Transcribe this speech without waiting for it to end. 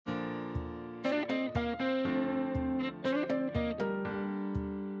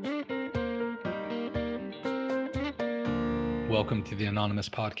Welcome to the Anonymous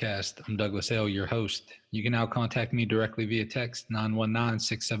Podcast. I'm Douglas L., your host. You can now contact me directly via text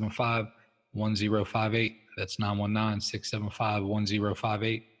 919-675-1058. That's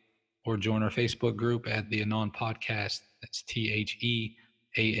 919-675-1058. Or join our Facebook group at the Anon Podcast. That's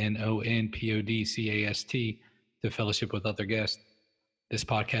TheAnonPodcast to fellowship with other guests. This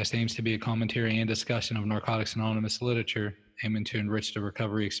podcast aims to be a commentary and discussion of Narcotics Anonymous literature, aiming to enrich the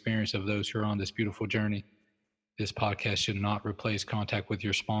recovery experience of those who are on this beautiful journey. This podcast should not replace contact with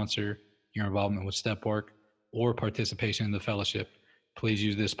your sponsor, your involvement with step work, or participation in the fellowship. Please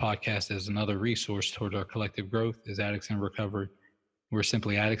use this podcast as another resource toward our collective growth as addicts in recovery. We're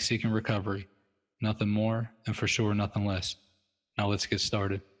simply addicts seeking recovery, nothing more, and for sure, nothing less. Now let's get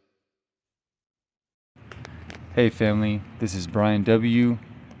started. Hey family, this is Brian W.,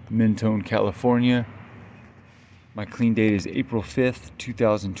 Mentone, California. My clean date is April 5th,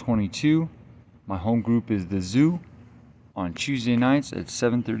 2022. My home group is The Zoo on Tuesday nights at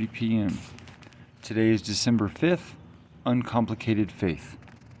 7:30 p.m. Today is December 5th, Uncomplicated Faith.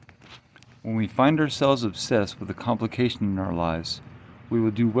 When we find ourselves obsessed with a complication in our lives, we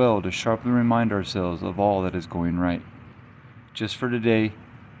will do well to sharply remind ourselves of all that is going right. Just for today,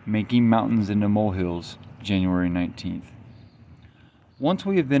 making mountains into molehills, January 19th. Once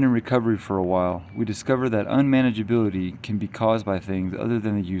we have been in recovery for a while, we discover that unmanageability can be caused by things other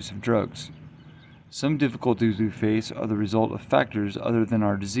than the use of drugs. Some difficulties we face are the result of factors other than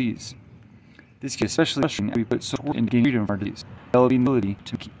our disease. This can especially when we put so much into gaining freedom from our disease, developing the ability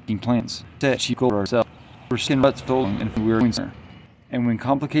to keeping plans, set achieve goals for ourselves. We're skin ruts filling and we're going somewhere. And when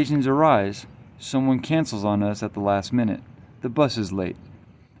complications arise, someone cancels on us at the last minute. The bus is late.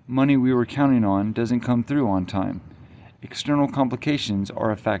 Money we were counting on doesn't come through on time. External complications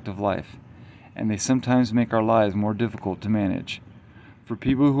are a fact of life, and they sometimes make our lives more difficult to manage. For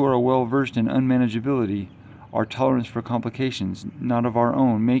people who are well versed in unmanageability, our tolerance for complications, not of our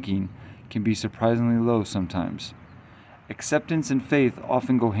own making, can be surprisingly low sometimes. Acceptance and faith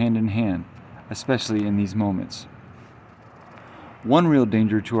often go hand in hand, especially in these moments. One real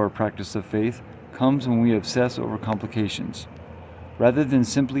danger to our practice of faith comes when we obsess over complications. Rather than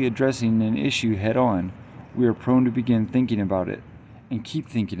simply addressing an issue head on, we are prone to begin thinking about it, and keep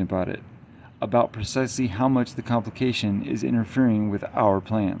thinking about it, about precisely how much the complication is interfering with our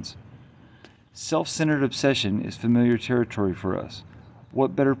plans. Self-centered obsession is familiar territory for us.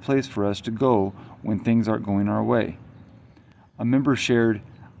 What better place for us to go when things aren't going our way? A member shared,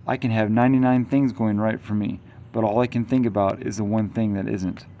 "I can have 99 things going right for me, but all I can think about is the one thing that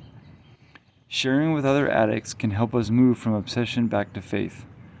isn't." Sharing with other addicts can help us move from obsession back to faith.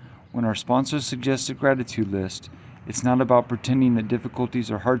 When our sponsors suggest a gratitude list, it's not about pretending that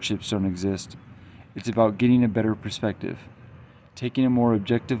difficulties or hardships don't exist. It's about getting a better perspective. Taking a more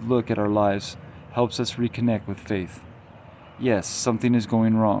objective look at our lives helps us reconnect with faith. Yes, something is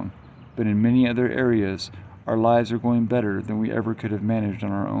going wrong, but in many other areas, our lives are going better than we ever could have managed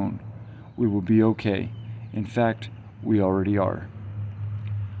on our own. We will be okay. In fact, we already are.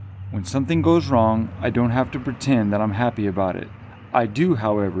 When something goes wrong, I don't have to pretend that I'm happy about it. I do,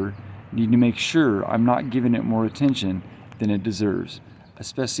 however, need to make sure I'm not giving it more attention than it deserves,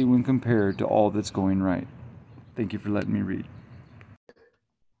 especially when compared to all that's going right. Thank you for letting me read.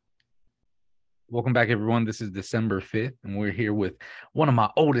 Welcome back, everyone. This is December 5th, and we're here with one of my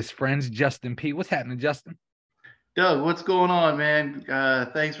oldest friends, Justin P. What's happening, Justin? Doug, what's going on, man?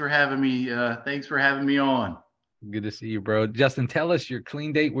 Thanks for having me. Thanks for having me on. Good to see you, bro. Justin, tell us your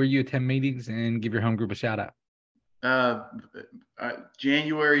clean date, where you attend meetings, and give your home group a shout out.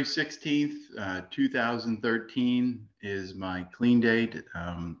 January 16th, 2013 is my clean date.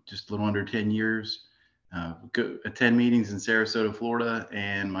 Just a little under 10 years. Go attend meetings in Sarasota, Florida,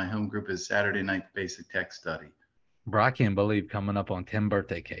 and my home group is Saturday Night Basic Tech Study. Bro, I can't believe coming up on 10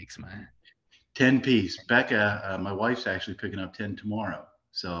 birthday cakes, man. 10 piece. Becca, my wife's actually picking up 10 tomorrow.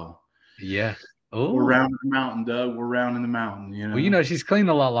 So yeah. Oh, we're rounding the mountain, Doug. We're rounding the mountain, you know. Well, you know, she's clean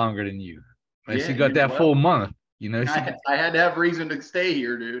a lot longer than you. Like, yeah, she got that full month. You know, I had to have reason to stay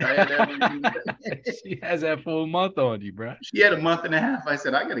here, dude. I had to have reason to stay. She has that full month on you, bro. She had a month and a half. I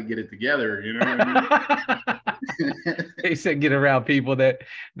said, I got to get it together. You know what I mean? They said, get around people that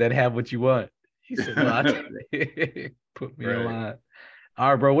have what you want. He said, well, put me in line.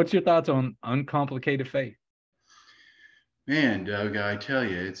 All right, bro. What's your thoughts on Uncomplicated Faith? Man, Doug, I tell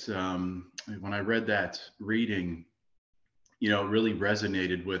you, it's when I read that reading, you know, it really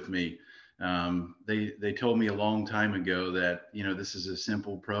resonated with me. They told me a long time ago that, you know, this is a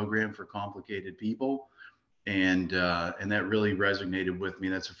simple program for complicated people. And that really resonated with me.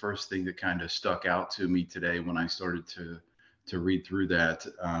 That's the first thing that kind of stuck out to me today when I started to read through that.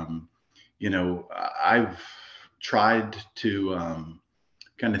 You know, I've tried to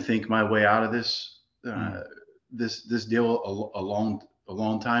kind of think my way out of Mm. this deal a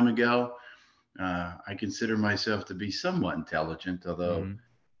long time ago. I consider myself to be somewhat intelligent, although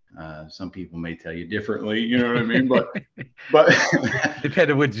Mhm. some people may tell you differently. You know what I mean? But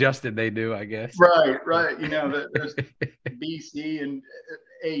Depending what Justin they do, I guess. right. You know, there's BC and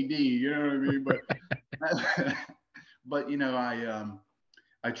AD. You know what I mean? But you know,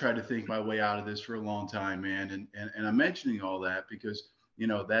 I tried to think my way out of this for a long time, man. And I'm mentioning all that because, you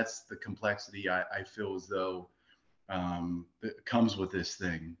know, that's the complexity I feel as though that comes with this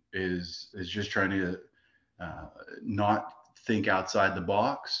thing is just trying to uh, not think outside the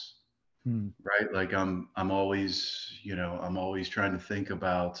box, Mm. right? Like I'm always, you know, I'm always trying to think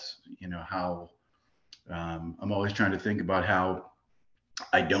about, you know, how I'm always trying to think about how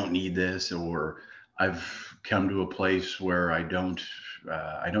I don't need this, or I've come to a place where I don't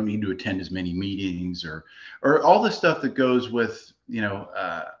need to attend as many meetings, or all the stuff that goes with, you know,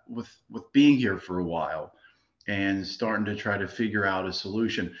 with being here for a while and starting to try to figure out a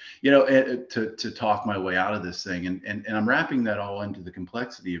solution, you know, to talk my way out of this thing. And I'm wrapping that all into the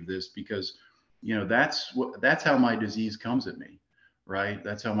complexity of this because, you know, that's how my disease comes at me, right?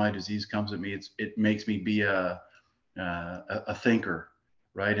 That's how my disease comes at me. It makes me be a thinker,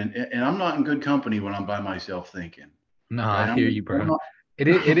 right? And I'm not in good company when I'm by myself thinking, No, right? I hear you, bro.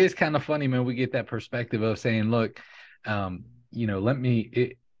 It is kind of funny, man. We get that perspective of saying, look, let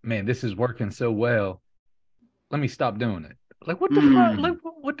me man, this is working so well. Let me stop doing it. Like, what the fuck? Like,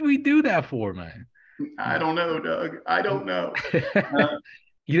 Hmm, what do we do that for, man? I don't know, Doug. I don't know. Uh,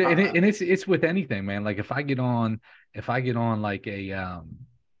 I, And it's with anything, man. Like if I get on like a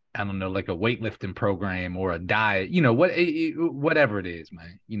I don't know, like a weightlifting program or a diet, whatever it is,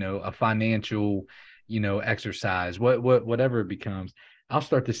 man. A financial, exercise, whatever it becomes, I'll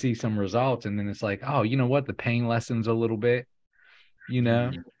start to see some results, and then it's like, oh, you know what, the pain lessens a little bit, you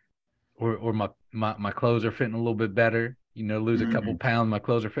know, mm, or my clothes are fitting a little bit better, lose a couple mm. pounds, my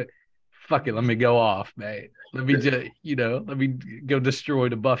clothes are fit. Fuck it, let me go off, man. Let me just, let me go destroy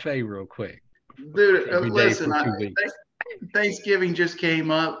the buffet real quick Dude, every day listen, for 2 weeks. Thanksgiving just came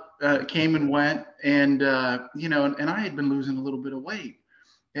and went, and you know, and I had been losing a little bit of weight,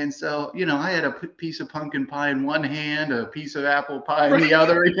 and so you know, I had a piece of pumpkin pie in one hand, a piece of apple pie in Right. the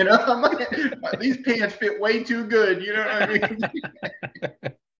other. You know, I'm like, these pants fit way too good. You know what I mean?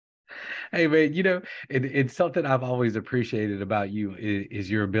 Hey man, it's something I've always appreciated about you is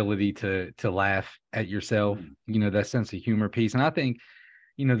your ability to laugh at yourself, Mm, that sense of humor piece. And I think,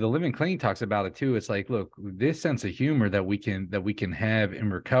 the Living Clean talks about it too. It's like, look, this sense of humor that we can have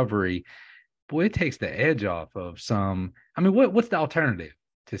in recovery, boy, it takes the edge off of some. I mean, what's the alternative?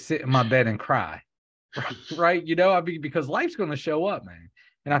 To sit in my bed and cry, right? I mean, because life's going to show up, man.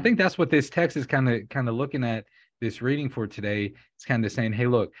 And I think mm, that's what this text is kind of looking at this reading for today. It's kind of saying, hey,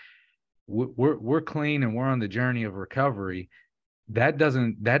 look, we're clean and we're on the journey of recovery. That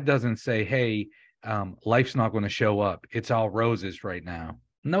doesn't say, hey, life's not going to show up, it's all roses right now.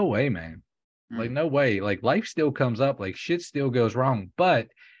 No way, man. Like, mm, no way. Like, life still comes up, like shit still goes wrong. But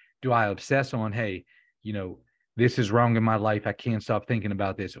do I obsess on, hey, you know this is wrong in my life, I can't stop thinking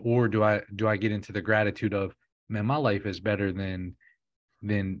about this? Or do I get into the gratitude of, man, my life is better than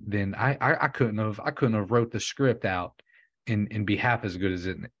I couldn't have wrote the script out and be half as good as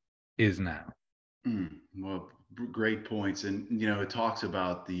it is now. Well, great points, and you know, it talks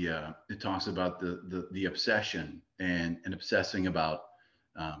about the obsession and obsessing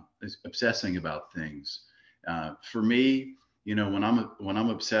about things. For me, you know, when I'm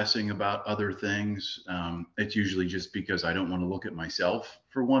obsessing about other things, it's usually just because I don't want to look at myself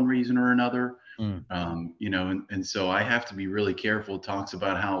for one reason or another. Mm. You know, and so I have to be really careful. It talks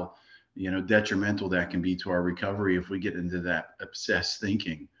about how, you know, detrimental that can be to our recovery if we get into that obsessed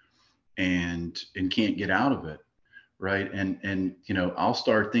thinking and can't get out of it, right? And you know, I'll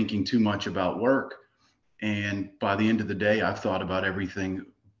start thinking too much about work, and by the end of the day I've thought about everything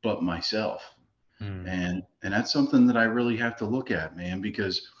but myself. Mm. And that's something that I really have to look at, man,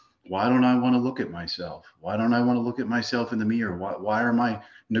 because why don't I want to look at myself? Why don't I want to look at myself in the mirror? Why am I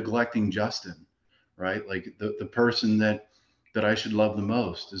neglecting Justin, right? Like the person that I should love the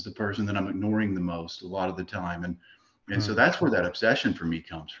most is the person that I'm ignoring the most a lot of the time. And so Mm. that's where that obsession for me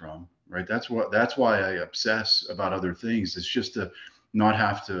comes from, right? That's why I obsess about other things. It's just to not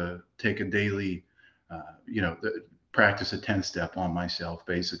have to take a daily, you know, practice a 10 step on myself,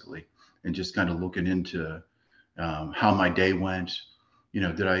 basically, and just kind of looking into how my day went. You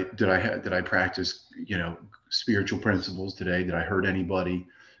know, did I practice, you know, spiritual principles today? Did I hurt anybody?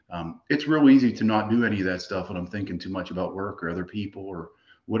 It's real easy to not do any of that stuff when I'm thinking too much about work or other people or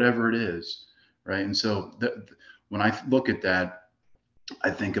whatever it is, right? And so when I look at that,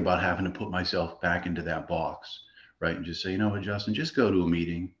 I think about having to put myself back into that box, right? And just say, you know what, Justin, just go to a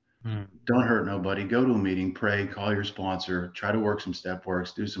meeting. Mm. Don't hurt nobody. Go to a meeting, pray, call your sponsor, try to work some step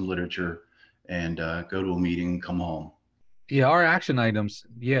works, do some literature, and go to a meeting, come home. Yeah, our action items,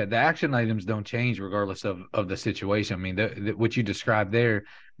 the action items don't change regardless of the situation. I mean, what you described there,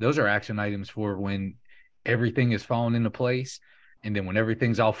 those are action items for when everything is falling into place, and then when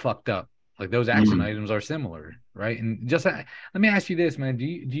everything's all fucked up. Like those action Mm. items are similar, right? And just let me ask you this, man. Do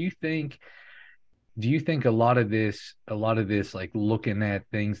you think a lot of this like looking at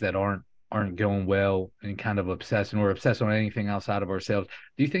things that aren't going well and kind of obsessing or obsessing on anything outside of ourselves,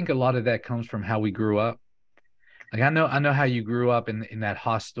 do you think a lot of that comes from how we grew up? Like I know how you grew up in that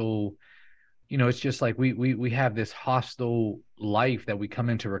hostile, it's just like we have this hostile life that we come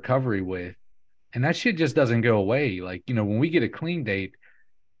into recovery with, and that shit just doesn't go away. Like, when we get a clean date,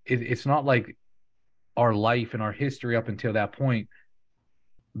 it's not like our life and our history up until that point,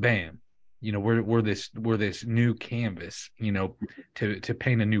 bam, we're this new canvas, to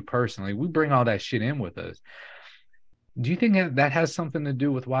paint a new person. Like we bring all that shit in with us. Do you think that has something to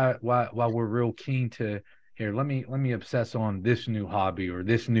do with why we're real keen to, here, let me obsess on this new hobby or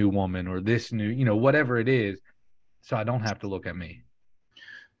this new woman or this new, whatever it is, so I don't have to look at me?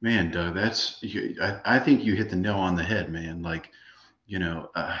 Man, Doug, I think you hit the nail on the head, man. Like,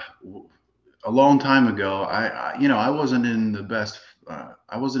 a long time ago, I wasn't in the best,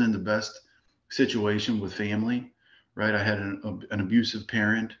 I wasn't in the best situation with family, right? I had an abusive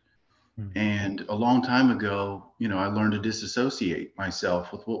parent. Mm. And a long time ago, I learned to disassociate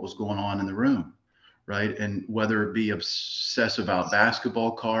myself with what was going on in the room, right? And whether it be obsess about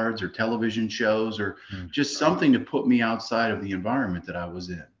basketball cards or television shows or Mm. just something to put me outside of the environment that I was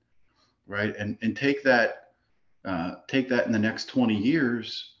in, right? And take that in the next 20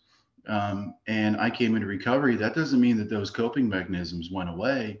 years. And I came into recovery. That doesn't mean that those coping mechanisms went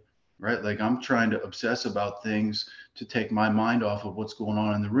away, right? Like I'm trying to obsess about things to take my mind off of what's going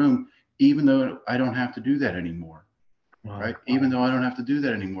on in the room, even though I don't have to do that anymore, Wow. right? Even though I don't have to do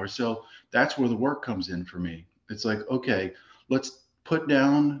that anymore. So that's where the work comes in for me. It's like, okay, let's put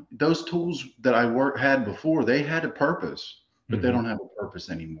down those tools that had before. They had a purpose, but they Mm-hmm. don't have a purpose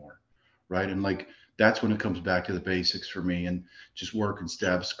anymore, right? And like that's when it comes back to the basics for me, and just working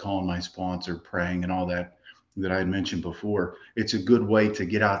steps, calling my sponsor, praying, and all that I had mentioned before. It's a good way to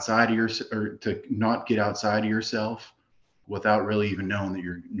get outside of or to not get outside of yourself without really even knowing that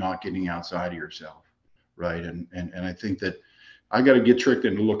you're not getting outside of yourself, right? And I think that I got to get tricked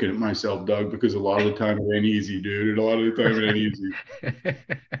into looking at myself, Doug, because a lot of the time it ain't easy, dude. A lot of the time it ain't easy.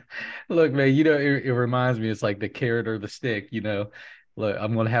 Look, man, it reminds me, it's like the carrot or the stick, Look,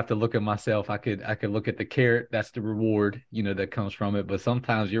 I'm gonna have to look at myself. I could look at the carrot, that's the reward, that comes from it. But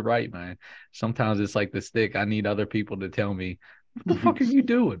sometimes you're right, man. Sometimes it's like the stick. I need other people to tell me, what the fuck are you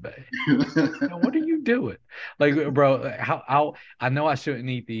doing, man? What are you doing? Like, bro, how I know I shouldn't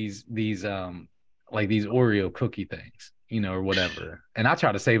eat these like these Oreo cookie things, or whatever. And I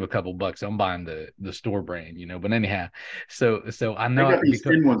try to save a couple bucks. I'm buying the store brand, But anyhow, so I They know got these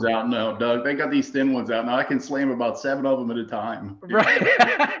because thin ones out now, Doug. They got these thin ones out now. I can slam about 7 of them at a time. right.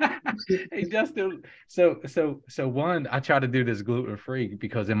 Hey, Justin. So one, I try to do this gluten free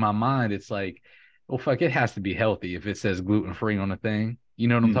because in my mind it's like, well, fuck, it has to be healthy if it says gluten free on the thing. You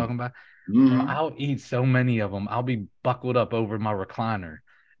know what I'm talking about? Bro, Mm-hmm. I'll eat so many of them. I'll be buckled up over my recliner,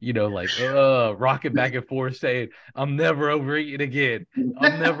 like rocking back and forth, saying, "I'm never overeating again.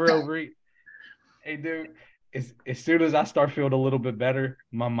 I'm never overeating." Hey, dude, as soon as I start feeling a little bit better,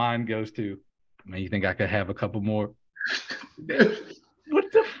 my mind goes to, man, you think I could have a couple more? Dude,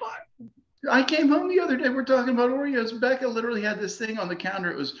 What the fuck? I came home the other day. We're talking about Oreos. Becca literally had this thing on the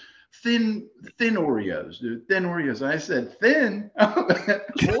counter. It was thin Oreos, dude. Thin Oreos. And I said, thin?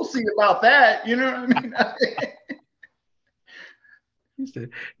 We'll see about that. You know what I mean? He said,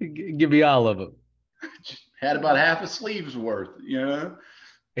 "Give me all of them." Had about half a sleeve's worth.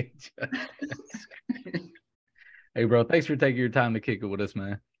 Hey, bro, thanks for taking your time to kick it with us,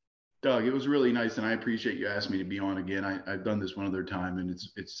 man. Doug, it was really nice, and I appreciate you asking me to be on again. I've done this one other time, and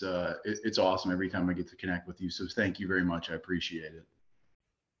it's awesome every time I get to connect with you. So thank you very much. I appreciate it.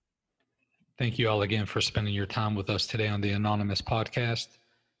 Thank you all again for spending your time with us today on the Anonymous Podcast.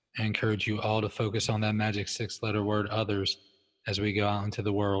 I encourage you all to focus on that magic 6-letter word, others, as we go out into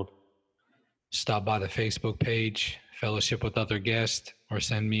the world. Stop by the Facebook page, Fellowship with Other Guests, or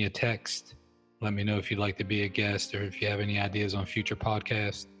send me a text. Let me know if you'd like to be a guest or if you have any ideas on future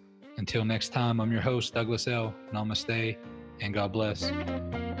podcasts. Until next time, I'm your host, Douglas L. Namaste, and God bless.